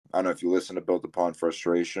I don't know if you listen to Built Upon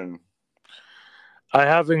Frustration. I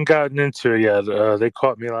haven't gotten into it yet. They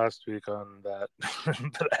caught me last week on that,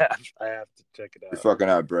 but I have to check it You're out. fucking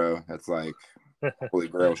out, bro. That's like holy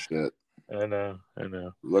grail shit. I know.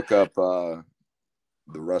 Look up The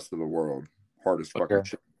Rest of the World. Hardest fucking Okay.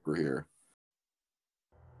 shit over here.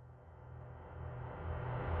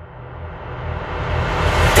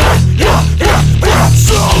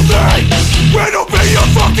 Slowly, it'll be your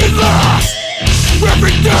fucking last.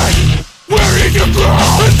 Everything, wearing your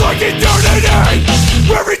crown. It's like eternity.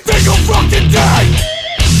 Every single fucking day.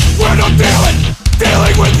 When I'm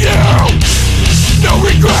dealing with you. No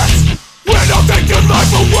regrets. When I'll take your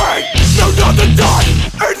life away. No nothing done,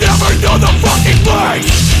 and never know the fucking place.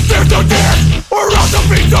 There's no tears, or else the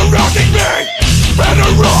beats surrounding me.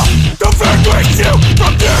 Better off to vanquish you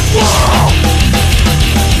from this world.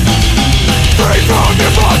 Free from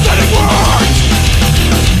your pathetic words.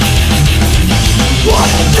 What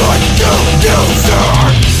could you sir?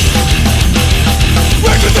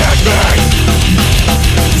 Represent me.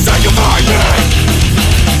 Sanctify me.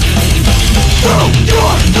 Through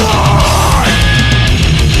your blood.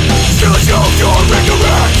 Still shows your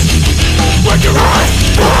ignorance. When your eyes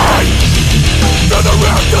burn to the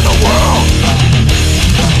rest of the world.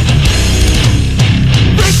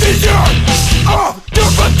 Rid the earth of your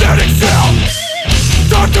pathetic self.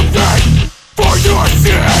 Start to pay for your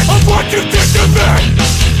sin of what you did to me.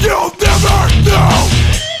 You'll never know.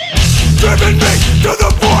 Driven me to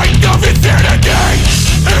the point of insanity.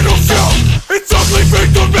 It'll show it's ugly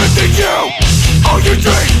face tormenting you. All your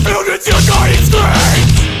dreams filled with your dying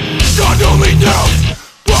screams. God only knows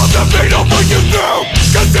what the pain will put you through.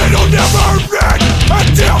 Cause it'll never end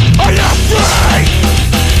until I am free.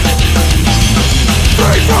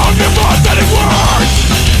 Free from your pathetic words.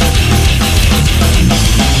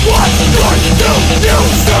 What could you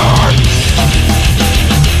sir?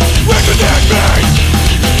 Represent me.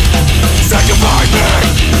 Sanctify me.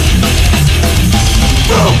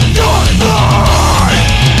 Through your blood.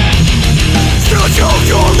 Still shows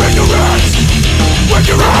your ignorance. When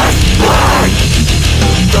your eyes burn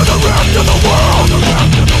to the rest of the world. The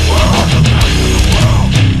rest of the world.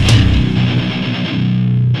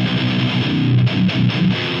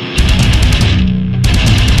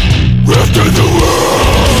 The rest of the world. Rest of the world.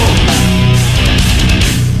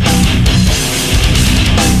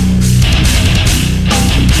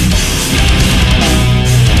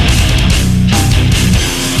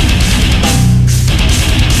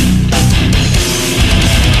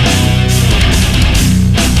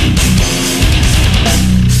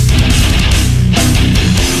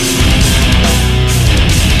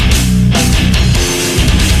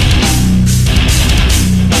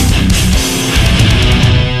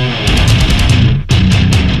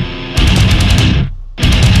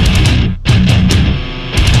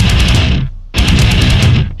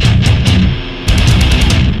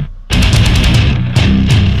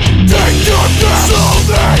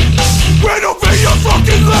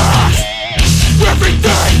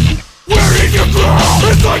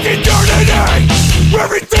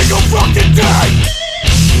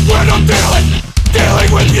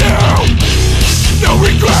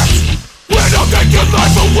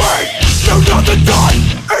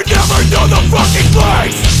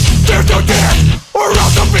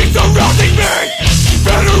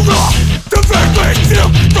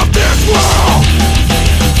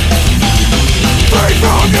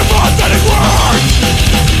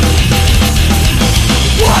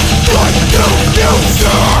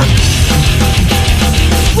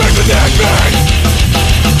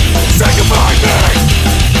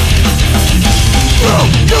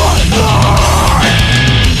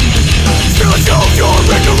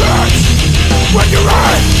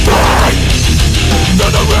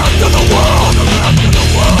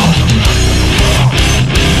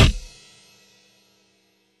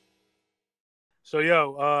 So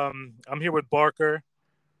I'm here with Barker.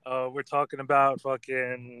 We're talking about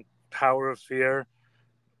fucking Power of Fear,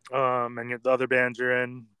 and the other bands you're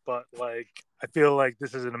in. But like, I feel like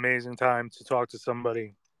this is an amazing time to talk to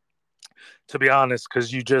somebody. To be honest,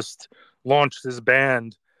 because you just launched this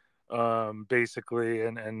band, basically,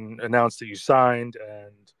 and announced that you signed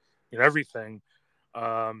and everything,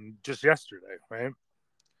 just yesterday, right?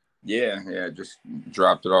 Yeah, just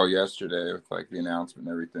dropped it all yesterday with like the announcement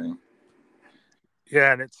and everything.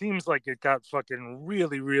 Yeah, and it seems like it got fucking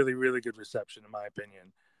really, really, really good reception, in my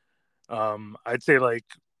opinion. I'd say like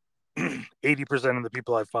 80% of the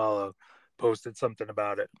people I follow posted something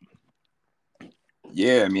about it.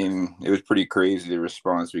 Yeah, I mean, it was pretty crazy the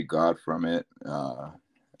response we got from it. I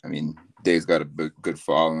mean, DAZE got a good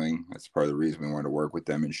following. That's part of the reason we wanted to work with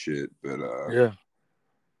them and shit. But Yeah,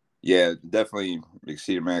 Yeah, definitely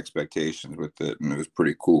exceeded my expectations with it, and it was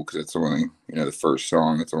pretty cool because it's only, the first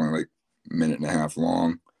song. It's only like a minute and a half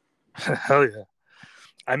long. Hell yeah.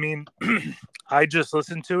 I mean, I just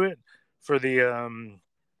listened to it for the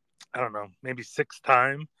I don't know, maybe sixth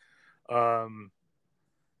time. Um,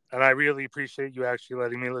 and I really appreciate you actually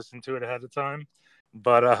letting me listen to it ahead of time.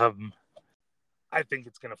 But I think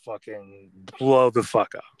it's gonna fucking blow the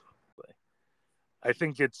fuck up. I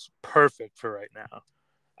think it's perfect for right now.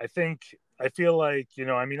 I feel like,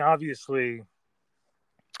 I mean, obviously,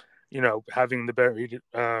 having the Buried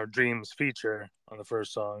Dreams feature on the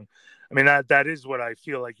first song. I mean, that is what I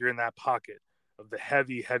feel like. You're in that pocket of the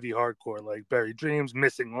heavy, heavy hardcore, like Buried Dreams,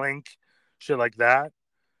 Missing Link, shit like that.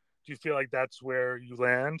 Do you feel like that's where you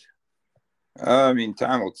land? I mean,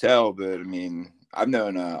 time will tell, but I mean, I've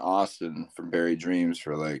known Austin from Buried Dreams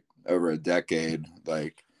for like over a decade.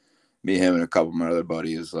 Like me, him, and a couple of my other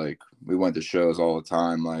buddies, like we went to shows all the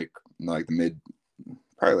time, like the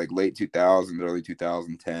probably like late 2000s, early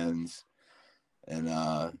 2010s,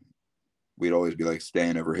 and we'd always be like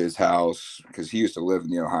staying over his house because he used to live in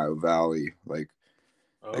the Ohio Valley, like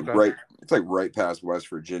Okay. right, it's like right past West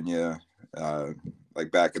Virginia,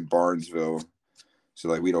 like back in Barnesville. So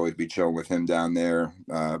like we'd always be chilling with him down there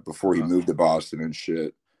before he moved to Boston and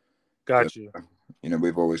shit. Got But, you.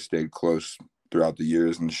 we've always stayed close throughout the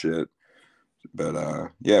years and shit. But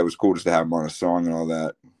yeah, it was cool just to have him on a song and all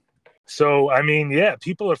that. So, I mean, yeah,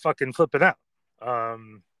 people are fucking flipping out. I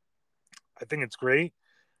think it's great.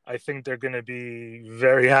 I think they're going to be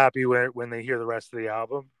very happy when they hear the rest of the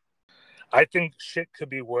album. I think Shit Could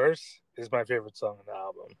Be Worse is my favorite song on the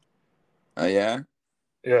album. Yeah?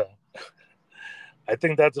 Yeah. I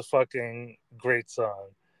think that's a fucking great song.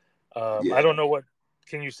 Yeah. I don't know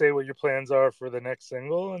can you say what your plans are for the next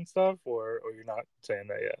single and stuff, or you're not saying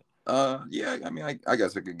that yet? Yeah, I mean, I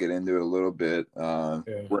guess I could get into it a little bit. Yeah.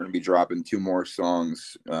 We're going to be dropping 2 more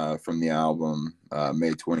songs from the album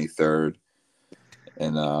May 23rd.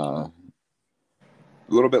 And a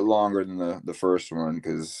little bit longer than the first one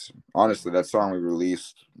because honestly, that song we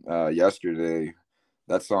released yesterday,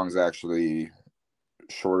 that song's actually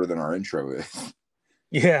shorter than our intro is.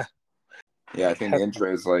 Yeah. Yeah, I think the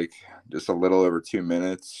intro is like just a little over 2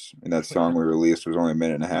 minutes, and that song we released was only a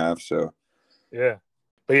minute and a half. So yeah.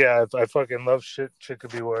 But yeah, I fucking love Shit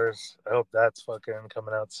Could Be Worse. I hope that's fucking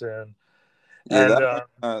coming out soon. yeah,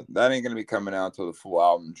 that ain't gonna be coming out till the full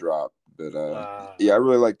album drop. But yeah, I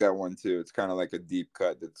really like that one too. It's kind of like a deep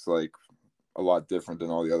cut that's like a lot different than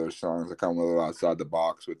all the other songs. I kind of a little outside the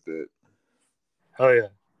box with it. Hell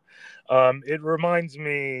yeah. It reminds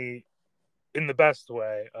me in the best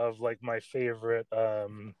way of like my favorite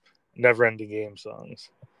Never Ending Game songs.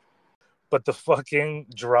 But the fucking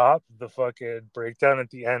drop, the fucking breakdown at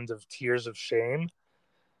the end of Tears of Shame.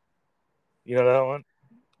 You know that one?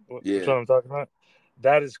 Yeah. Which one I'm talking about?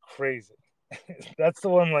 That is crazy. That's the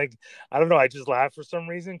one, like, I don't know. I just laughed for some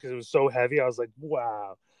reason because it was so heavy. I was like,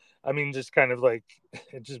 wow. I mean, just kind of like,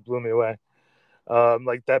 it just blew me away.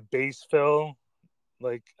 Like that bass fill,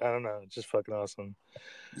 like, I don't know. It's just fucking awesome.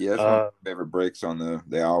 Yeah, that's one of my favorite breaks on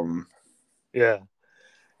the album. Yeah.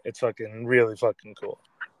 It's fucking really fucking cool.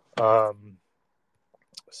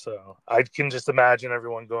 So I can just imagine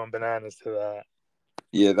everyone going bananas to that.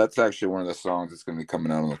 Yeah, that's actually one of the songs that's going to be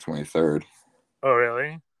coming out on the 23rd. Oh,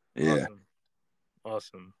 really? Yeah.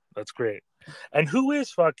 Awesome. That's great. And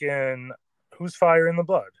who's Fire in the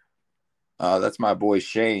Blood? That's my boy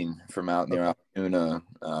Shane from out near Altoona.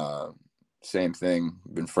 Same thing.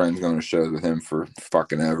 Been friends going to shows with him for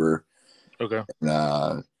fucking ever. Okay.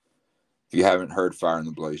 And, if you haven't heard Fire in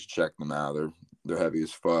the Blood, you should check them out. They're heavy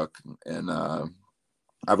as fuck. And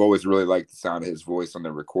I've always really liked the sound of his voice on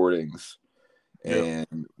the recordings.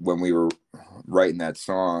 And when we were writing that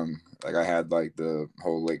song, like I had like the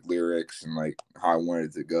whole like lyrics and like how I wanted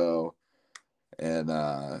it to go. And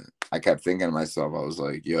I kept thinking to myself, I was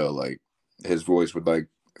like, yo, like his voice would like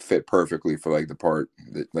fit perfectly for like the part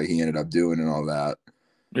that like he ended up doing and all that.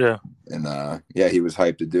 Yeah. And yeah, he was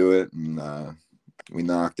hyped to do it, and we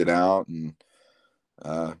knocked it out, and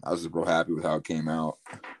I was just real happy with how it came out.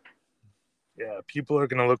 Yeah, people are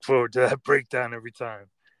gonna look forward to that breakdown every time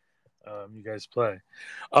you guys play.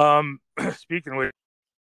 Speaking of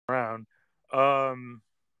around,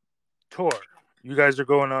 tour. You guys are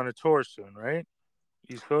going on a tour soon, right?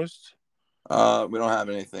 East Coast? We don't have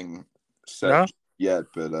anything set yet,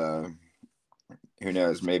 but who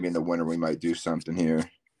knows? Maybe in the winter we might do something here.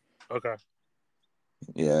 Okay.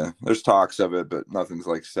 Yeah, there's talks of it, but nothing's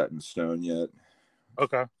like set in stone yet.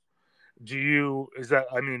 Okay. Would you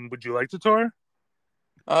like to tour?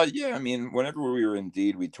 Yeah, I mean, whenever we were in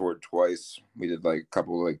Deed, we toured twice. We did like a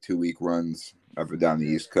couple of like 2-week runs up and down the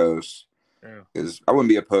East Coast. Yeah. Because I wouldn't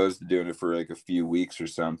be opposed to doing it for like a few weeks or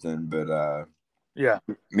something, but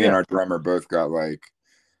me and our drummer both got like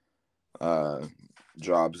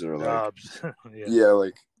jobs that are like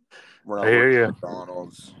like we're not working at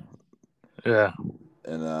McDonald's. Yeah.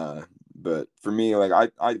 And but for me,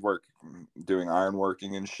 like I work doing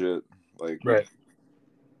ironworking and shit, like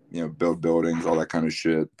build buildings, all that kind of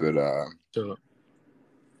shit. But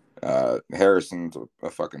Harrison's a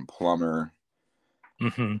fucking plumber.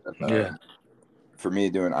 Mm-hmm. For me,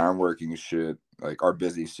 doing ironworking shit, like our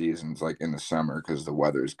busy season's like in the summer because the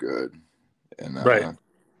weather's good, and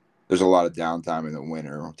there's a lot of downtime in the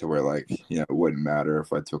winter to where like it wouldn't matter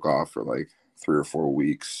if I took off for like 3 or 4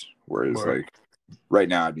 weeks, whereas like right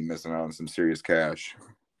now I'd be missing out on some serious cash.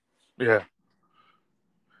 Yeah.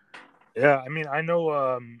 I mean, I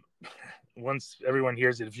know once everyone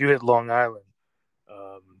hears it, if you hit Long Island,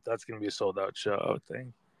 that's gonna be a sold out show, I would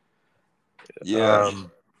think.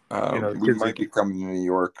 We might be coming to New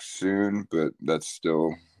York soon, but that's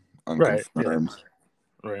still unconfirmed.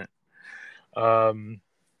 Right.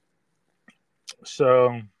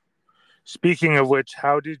 So speaking of which,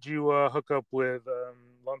 how did you hook up with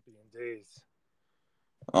Lumpy and DAZE?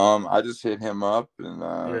 I just hit him up and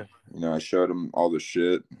I showed him all the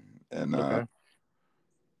shit, and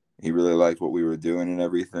he really liked what we were doing and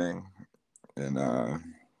everything. And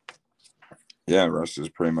the rest is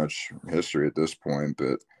pretty much history at this point.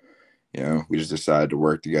 But we just decided to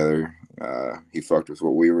work together. He fucked with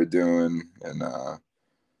what we were doing, and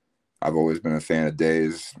I've always been a fan of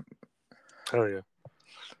DAZE. Hell yeah.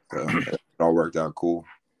 So it all worked out cool.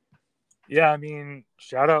 Yeah, I mean,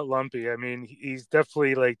 shout out Lumpy. I mean, he's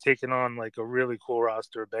definitely like taken on like a really cool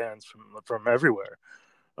roster of bands from everywhere.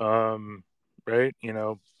 Right?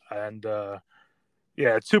 And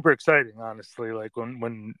it's super exciting, honestly. Like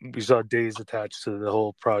when we saw DAZE attached to the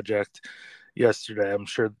whole project yesterday, I'm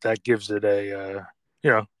sure that gives it a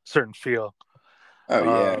certain feel. Oh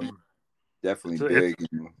yeah, definitely big.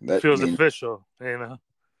 That feels official,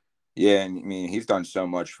 Yeah, and I mean he's done so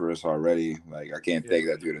much for us already. Like I can't thank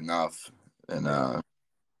that dude enough. And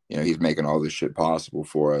he's making all this shit possible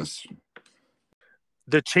for us.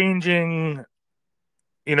 The changing,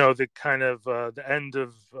 the kind of the end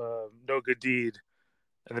of No Good Deed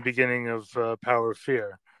and the beginning of Power of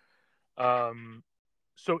Fear.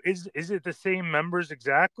 So is it the same members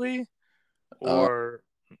exactly, or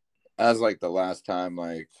as like the last time?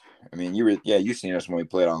 Like, I mean, you seen us when we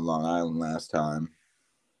played on Long Island last time.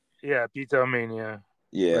 Yeah, Beatdown Mania.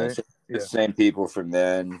 Yeah, right? so the same people from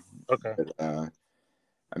then. Okay. But, I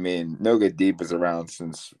mean, No Good Deep was around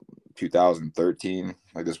since 2013.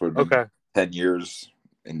 Like this would have been 10 years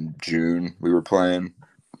in June we were playing.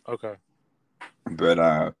 Okay. But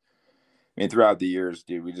I mean, throughout the years,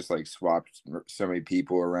 dude, we just like swapped so many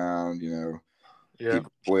people around.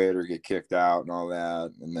 People quit or get kicked out and all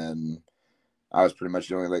that. And then I was pretty much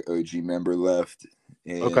the only like OG member left.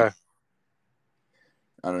 And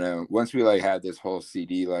I don't know. Once we like had this whole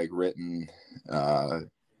CD like written,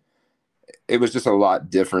 it was just a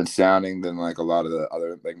lot different sounding than like a lot of the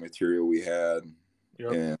other like material we had.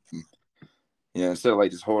 And instead of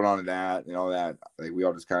like just holding on to that and all that, like we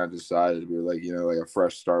all just kind of decided we were like, like a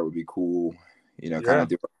fresh start would be cool. Kind of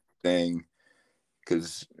do our thing.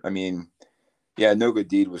 Because I mean, No Good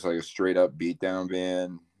Deed was like a straight up beatdown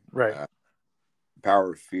band. Right.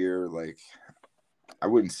 Power of Fear, like I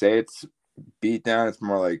wouldn't say it's beatdown. It's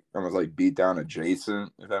more like almost like beatdown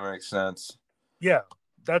adjacent, if that makes sense. Yeah,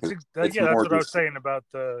 that's what I was saying about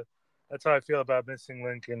that's how I feel about Missing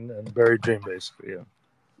Link and Buried Dream, basically.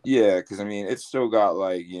 Yeah, because I mean, it's still got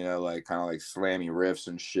like like kind of like slammy riffs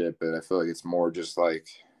and shit, but I feel like it's more just like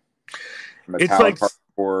metallic hardcore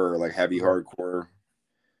or like heavy hardcore.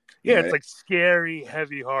 Yeah, it's like scary,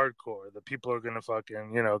 heavy hardcore that people are gonna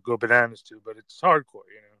fucking go bananas to, but it's hardcore,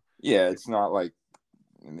 Yeah, it's not like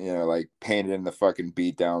like painted in the fucking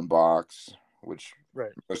beatdown box, which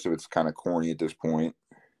most of it's kind of corny at this point.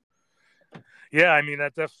 Yeah, I mean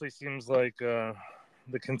that definitely seems like the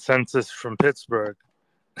consensus from Pittsburgh.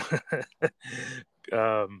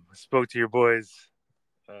 Spoke to your boys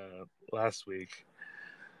last week.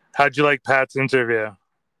 How'd you like Pat's interview?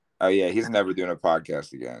 Oh yeah, he's never doing a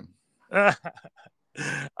podcast again. I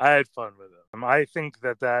had fun with him. I think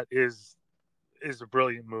that is a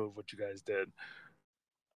brilliant move what you guys did.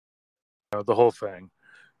 The whole thing.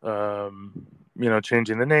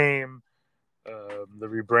 Changing the name, the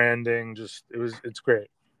rebranding, it's great.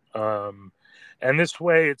 And this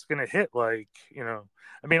way it's gonna hit like,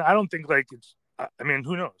 I mean, I don't think like it's, I mean,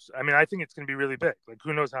 who knows? I mean, I think it's gonna be really big. Like,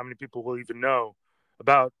 who knows how many people will even know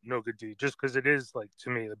about No Good Deed, just because it is like to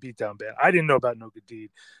me a beatdown band. I didn't know about No Good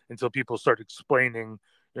Deed until people started explaining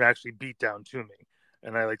actually beatdown to me,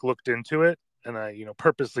 and I like looked into it, and I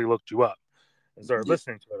purposely looked you up and started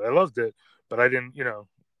listening to it. I loved it, but I didn't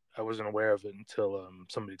I wasn't aware of it until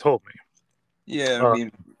somebody told me. Yeah, I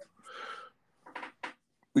mean,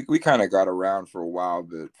 we kind of got around for a while,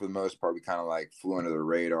 but for the most part, we kind of like flew under the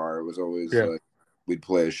radar. It was always like we'd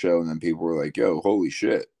play a show, and then people were like, "Yo, holy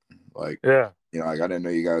shit!" Like, like I didn't know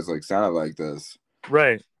you guys like sounded like this,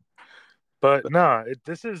 right? But no,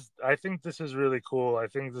 I think this is really cool. I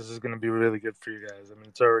think this is going to be really good for you guys. I mean,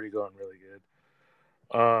 it's already going really good.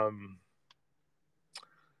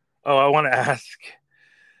 I want to ask.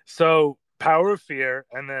 So, Power of Fear,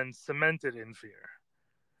 and then Cemented in Fear.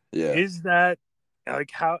 Yeah. Is that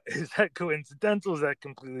how is that coincidental? Is that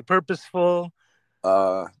completely purposeful?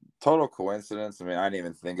 Total coincidence. I mean, I didn't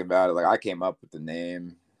even think about it. Like, I came up with the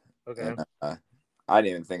name. Okay. And, I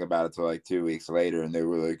didn't even think about it till like 2 weeks later, and they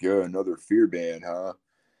were like, "Yo, another Fear band, huh?"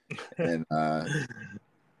 And I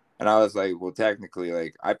was like, "Well, technically,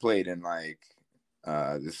 like, I played in like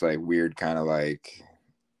this like weird kind of like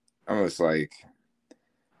almost like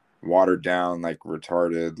watered down, like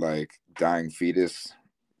retarded, like dying fetus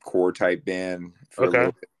core type band for a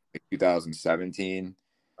little bit, like 2017.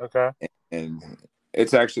 Okay. And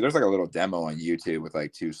it's actually there's like a little demo on YouTube with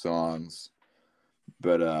like 2 songs,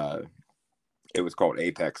 but it was called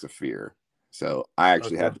Apex of Fear. So I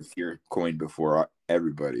actually had the Fear coined before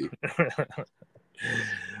everybody.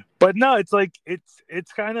 But no, it's like it's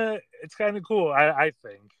kind of cool. I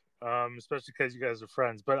think, especially because you guys are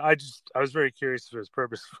friends. But I was very curious if it was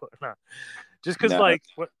purposeful or not. Just because, like,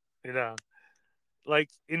 what like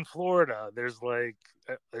in Florida, there's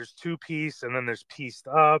 2-piece, and then there's pieced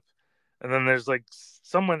up, and then there's like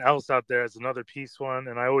someone else out there as another piece one,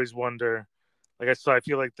 and I always wonder. Like I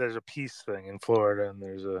feel like there's a peace thing in Florida, and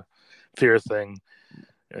there's a Fear thing.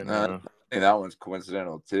 And I think that one's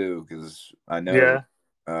coincidental too, because I know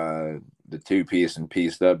the 2-piece and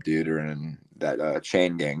pieced up dude are in that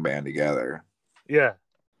Chain Gang band together. Yeah,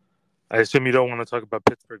 I assume you don't want to talk about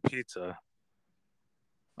Pittsburgh pizza.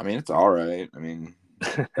 I mean, it's all right. I mean,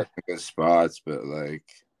 good spots, but like,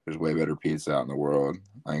 there's way better pizza out in the world.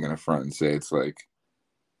 I ain't gonna front and say it's like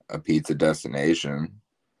a pizza destination.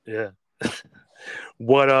 Yeah.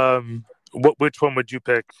 Which one would you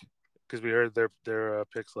pick? Because we heard their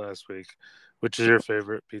picks last week. Which is your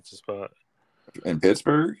favorite pizza spot in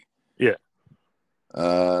Pittsburgh? Yeah.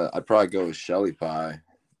 I'd probably go with Shelly Pie.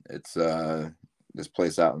 It's this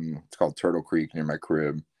place it's called Turtle Creek near my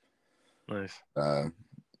crib. Nice.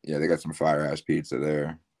 Yeah, they got some fire ass pizza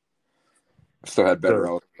there. I still had better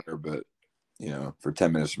elsewhere, but for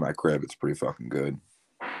 10 minutes from my crib, it's pretty fucking good.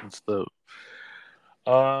 That's dope.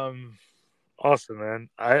 Awesome, man.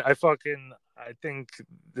 I think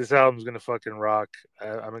this album's gonna fucking rock.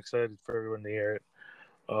 I'm excited for everyone to hear it.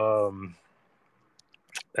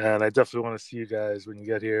 And I definitely want to see you guys when you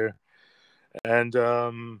get here. And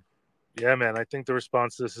yeah, man, I think the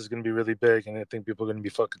response to this is gonna be really big, and I think people are gonna be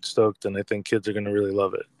fucking stoked, and I think kids are gonna really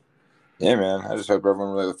love it. Yeah, man. I just hope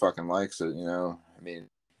everyone really fucking likes it. I mean,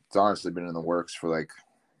 it's honestly been in the works for like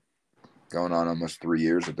going on almost 3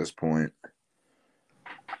 years at this point.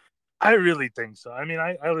 I really think so. I mean,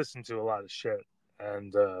 I listen to a lot of shit,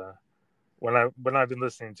 and when I've been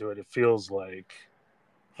listening to it, it feels like,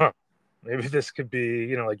 maybe this could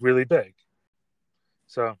be like really big.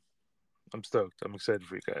 So I'm stoked. I'm excited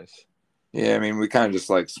for you guys. Yeah, I mean, we kind of just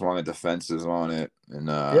like swung at the fences on it,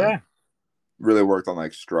 and really worked on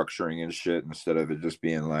like structuring and shit instead of it just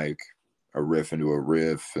being like a riff into a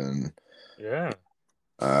riff, and it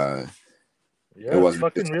wasn't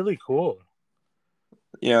fucking really cool.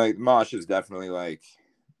 Like mosh is definitely like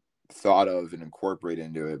thought of and incorporated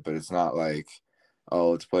into it, but it's not like,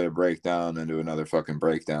 oh, let's play a breakdown and do another fucking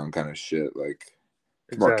breakdown kind of shit. Like,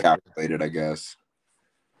 it's more calculated, I guess.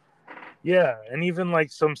 Yeah, and even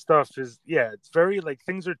like some stuff is it's very like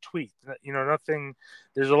things are tweaked. Nothing.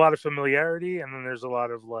 There's a lot of familiarity, and then there's a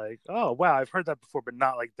lot of like, oh wow, I've heard that before, but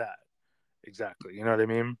not like that. Exactly. You know what I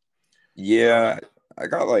mean? Yeah, I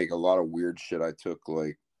got like a lot of weird shit I took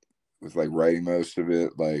like with like writing most of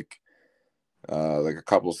it, like a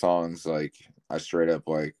couple songs, like I straight up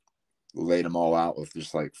like laid them all out with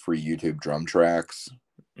just like free YouTube drum tracks.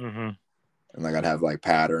 Mm-hmm. And like I'd have like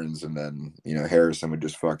patterns, and then Harrison would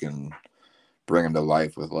just fucking bring them to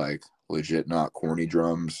life with like legit not corny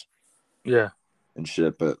drums. Yeah. And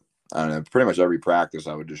shit. But I don't know, pretty much every practice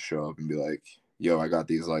I would just show up and be like, yo, I got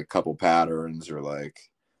these like couple patterns, or like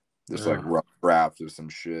just like rough drafts of some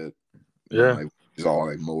shit. Yeah. And, like, it's all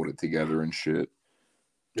like molded together and shit.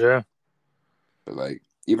 Yeah. But like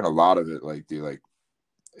even a lot of it, like, dude, like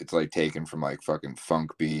it's like taken from like fucking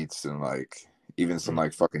funk beats and like even some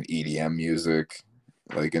like fucking EDM music,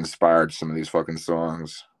 like inspired some of these fucking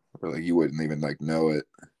songs where like you wouldn't even like know it.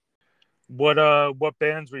 What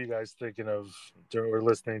bands were you guys thinking of or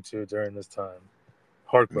listening to during this time?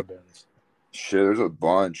 Hardcore bands. Shit, there's a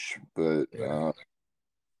bunch, but Yeah.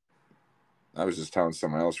 I was just telling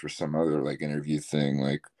someone else for some other like interview thing.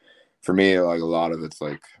 Like for me, like a lot of it's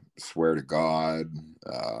like Swear to God,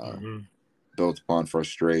 Built Upon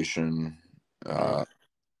Frustration,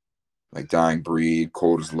 like Dying Breed,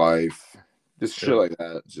 Cold as Life, just shit like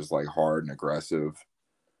that. It's just like hard and aggressive.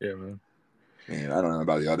 Yeah, man. I mean, I don't know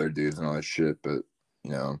about the other dudes and all that shit, but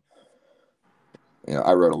you know,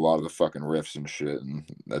 I wrote a lot of the fucking riffs and shit, and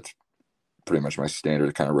that's pretty much my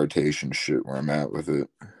standard kind of rotation shit where I'm at with it.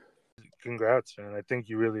 Congrats, man. I think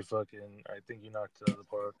you really I think you knocked it out of the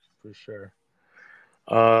park for sure.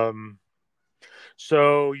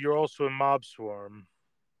 So you're also in Mob Swarm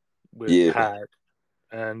with Pat.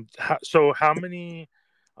 And how many,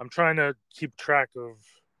 I'm trying to keep track of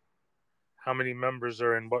how many members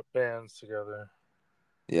are in what bands together.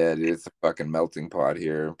 Yeah, dude, it's a fucking melting pot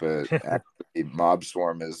here, but actually Mob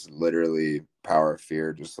Swarm is literally Power of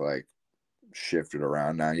Fear, just like shifted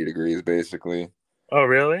around 90 degrees basically. Oh,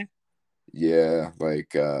 really? Yeah,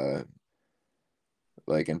 like in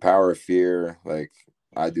Power of Fear, like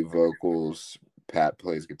I do vocals, Pat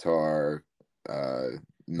plays guitar,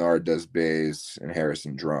 Nard does bass, and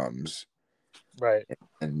Harrison drums. Right.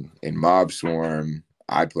 And in Mob Swarm,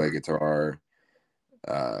 I play guitar,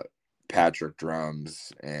 Patrick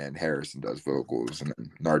drums, and Harrison does vocals, and then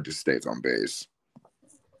Nard just stays on bass.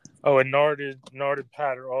 Oh, and Nard and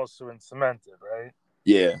Pat are also in Cemented, right?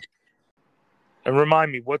 Yeah. And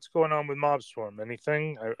remind me, what's going on with Mob Swarm?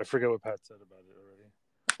 Anything? I forget what Pat said about it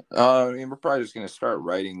I already. mean, we're probably just gonna start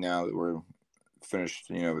writing now that we're finished,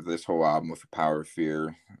 with this whole album with the Power of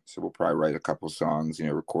Fear. So we'll probably write a couple songs,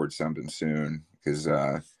 record something soon, because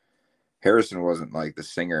Harrison wasn't like the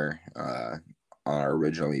singer on our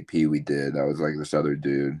original EP we did. That was like this other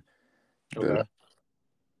dude. Okay. But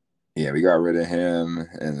yeah, we got rid of him,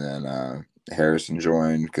 and then Harrison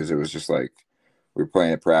joined because it was just like we were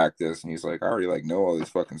playing at practice, and he's like, I already like know all these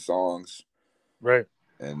fucking songs. Right.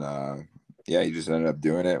 And yeah, he just ended up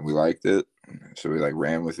doing it, and we liked it, so we like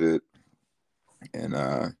ran with it. And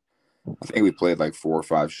I think we played like 4 or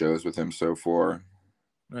 5 shows with him so far.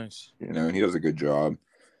 Nice. And he does a good job.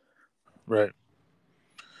 Right.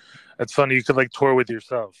 That's funny. You could like tour with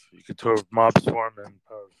yourself. You could tour with Mob Swarm and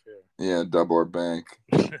Power of Fear. Yeah, double or bank.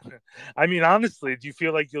 I mean, honestly, do you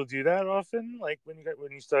feel like you'll do that often? Like when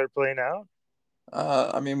you started playing out?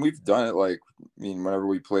 I mean, we've done it whenever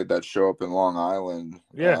we played that show up in Long Island.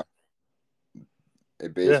 Yeah.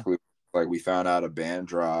 It basically like we found out a band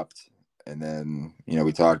dropped, and then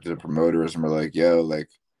we talked to the promoters, and we're like, yo, like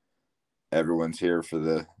everyone's here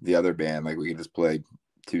for the other band, like we could just play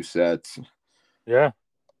 2 sets. Yeah,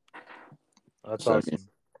 that's awesome.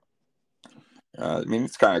 I mean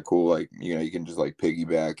it's kind of cool, like you can just like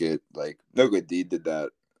piggyback it. Like No Good Deed did that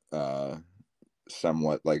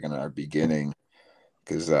somewhat like in our beginning,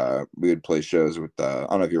 because we would play shows with I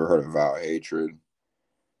don't know if you ever heard of Vow of Hatred.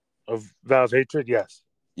 Of Vow of Hatred, yes.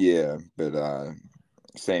 Yeah, but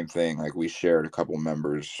same thing. Like we shared a couple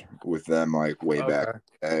members with them, like way back in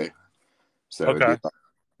the day. So it'd be like,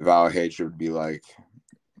 Vow of Hatred would be like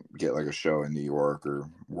get like a show in New York or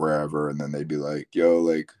wherever, and then they'd be like, "Yo,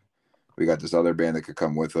 like we got this other band that could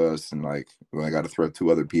come with us," and like we only got to throw 2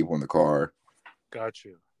 other people in the car. Got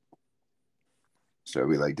you. So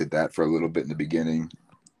we like did that for a little bit in the beginning.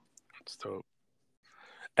 That's dope.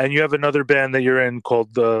 And you have another band that you're in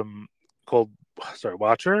called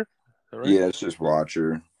Watcher? Right? Yeah, it's just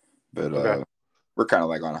Watcher, but we're kind of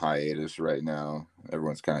like on hiatus right now.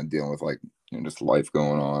 Everyone's kind of dealing with like just life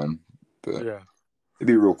going on, but yeah, it'd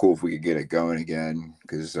be real cool if we could get it going again,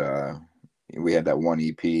 because we had that one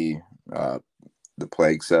EP, the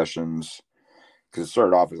Plague Sessions, because it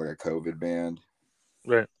started off as like a COVID band,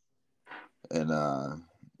 right? And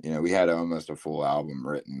we had almost a full album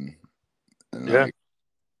written, and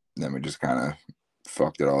then we just kind of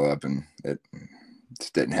fucked it all up, and it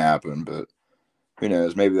just didn't happen. But who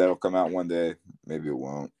knows? Maybe that'll come out one day. Maybe it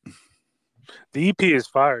won't. The EP is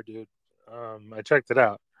fire, dude. I checked it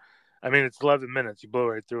out. I mean, it's 11 minutes. You blow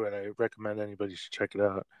right through it. I recommend anybody should check it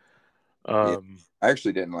out. I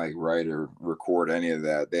actually didn't like write or record any of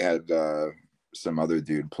that. They had some other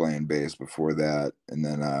dude playing bass before that, and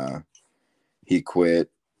then he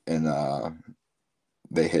quit, and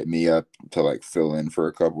they hit me up to like fill in for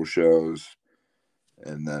a couple shows,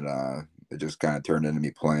 and then it just kind of turned into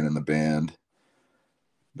me playing in the band.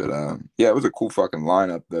 But yeah, it was a cool fucking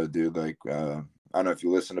lineup though, dude. Like I don't know if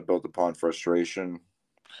you listen to Built Upon Frustration.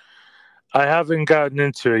 I haven't gotten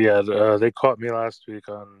into it yet. They caught me last week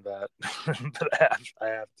on that, but I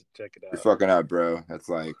have to check it out. You're fucking up, bro. That's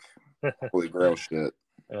like holy grail shit.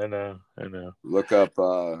 I know. Look up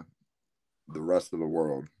The Rest of the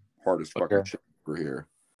World. Hardest fucking shit over here.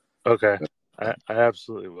 Okay. I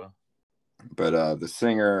absolutely will. But the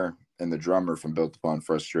singer and the drummer from Built Upon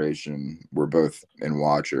Frustration were both in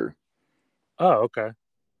Watcher. Oh, okay.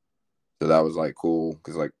 So that was like cool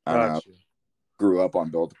because like I don't know, Gotcha. grew up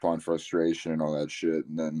on Built Upon Frustration and all that shit,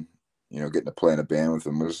 and then getting to play in a band with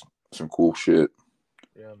them was some cool shit.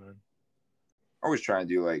 Yeah, man. I always try and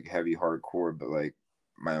do like heavy hardcore, but like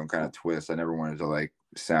my own kind of twist. I never wanted to like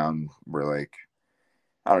sound where like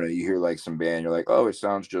I don't know, you hear like some band, you're like, oh, it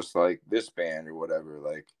sounds just like this band or whatever.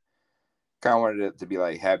 Like kind of wanted it to be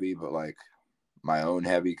like heavy, but like my own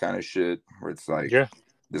heavy kind of shit where it's like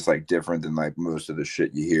it's like different than like most of the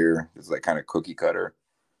shit you hear. It's like kind of cookie cutter.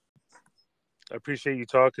 I appreciate you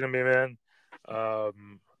talking to me, man.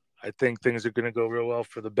 I think things are gonna go real well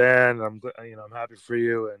for the band. I'm happy for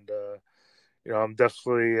you, and I'm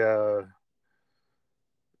definitely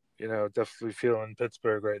definitely feeling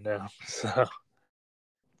Pittsburgh right now. So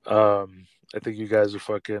I think you guys are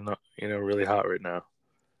fucking really hot right now.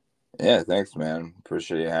 Yeah, thanks, man.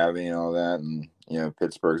 Appreciate you having me and all that. And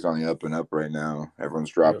Pittsburgh's on the up and up right now.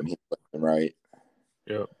 Everyone's dropping heat left and right.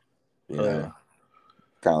 Yep.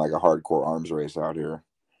 Kind of like a hardcore arms race out here.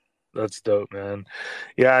 That's dope, man.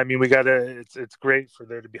 Yeah, I mean, we gotta. It's great for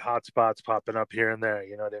there to be hot spots popping up here and there.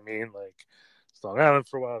 You know what I mean? Like it's Long Island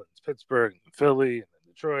for a while, it's Pittsburgh, and Philly, and then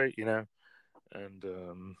Detroit. And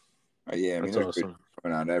yeah, I mean, there's awesome.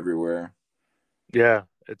 Going on everywhere. Yeah,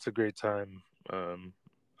 it's a great time.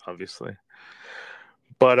 Obviously,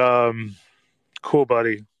 but cool,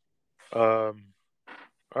 buddy. All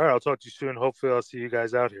right, I'll talk to you soon. Hopefully, I'll see you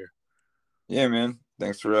guys out here. Yeah, man.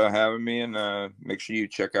 Thanks for having me, and make sure you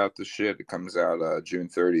check out the shit. It comes out June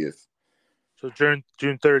 30th. So June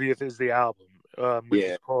 30th is the album, which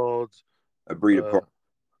is called A Breed Apart.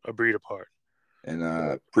 A Breed Apart.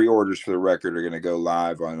 And pre-orders for the record are going to go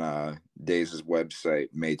live on DAZE's website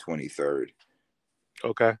May 23rd.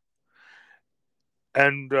 Okay.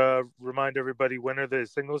 And remind everybody, when are the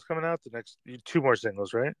singles coming out? The next 2 more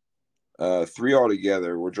singles, right? 3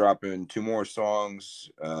 altogether. We're dropping 2 more songs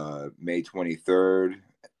May 23rd.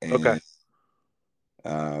 And, okay.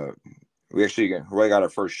 We already got our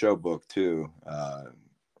first show booked too.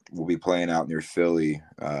 We'll be playing out near Philly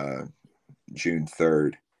June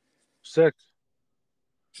 3rd. Sick.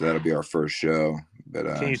 So that'll be our first show. But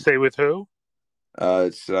can you say with who?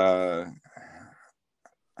 It's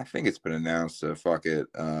I think it's been announced, so fuck it.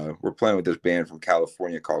 We're playing with this band from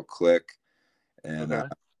California called Click, and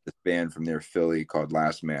this band from near Philly called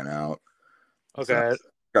Last Man Out. Okay,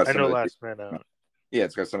 so I know Last Man Out. Yeah,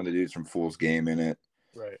 it's got some of the dudes from Fool's Game in it.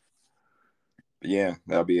 Right. But yeah,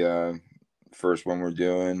 that'll be first one we're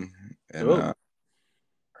doing, and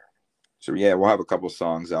so yeah, we'll have a couple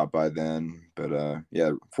songs out by then. But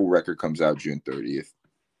yeah, full record comes out June 30th.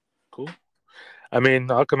 Cool. I mean,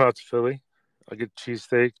 I'll come out to Philly. I'll get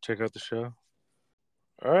cheesesteak, check out the show.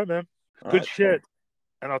 All right, man. Good shit.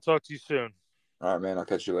 And I'll talk to you soon. All right, man. I'll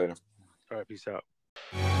catch you later. All right, peace out.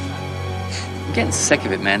 I'm getting sick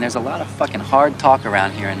of it, man. There's a lot of fucking hard talk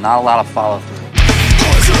around here and not a lot of follow through.